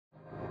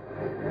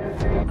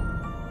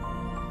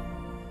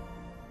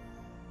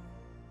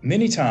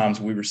Many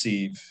times we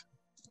receive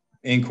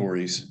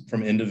inquiries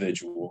from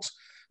individuals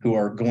who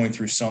are going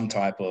through some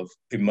type of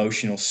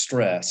emotional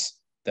stress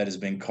that has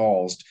been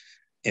caused,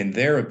 in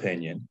their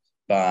opinion,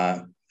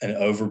 by an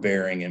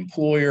overbearing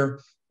employer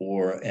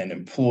or an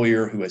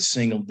employer who has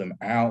singled them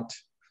out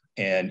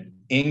and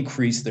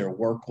increased their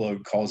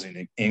workload, causing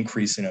an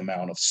increasing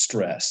amount of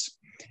stress.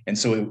 And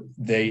so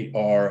they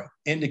are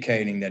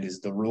indicating that is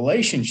the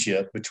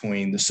relationship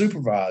between the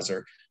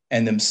supervisor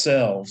and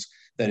themselves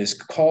that has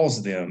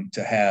caused them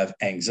to have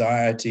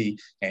anxiety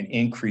and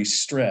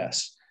increased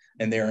stress.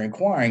 And they're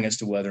inquiring as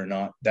to whether or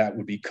not that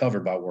would be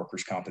covered by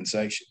workers'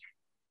 compensation.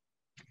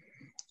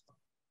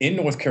 In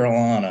North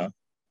Carolina,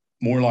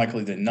 more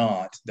likely than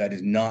not, that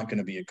is not going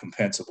to be a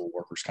compensable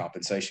workers'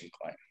 compensation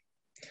claim.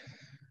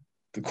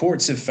 The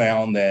courts have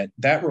found that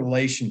that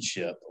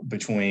relationship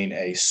between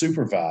a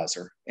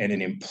supervisor and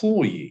an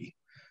employee,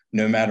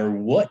 no matter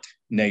what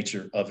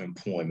nature of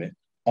employment,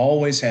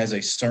 always has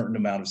a certain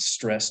amount of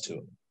stress to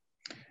it.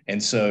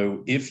 And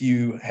so if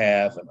you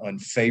have an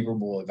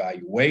unfavorable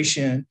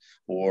evaluation,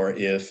 or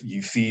if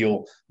you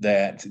feel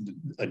that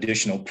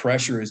additional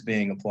pressure is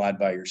being applied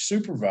by your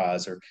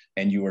supervisor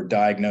and you are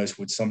diagnosed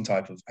with some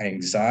type of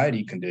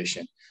anxiety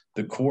condition,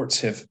 the courts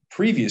have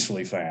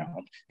previously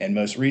found and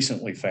most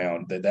recently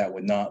found that that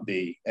would not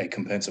be a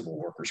compensable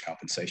workers'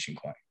 compensation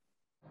claim.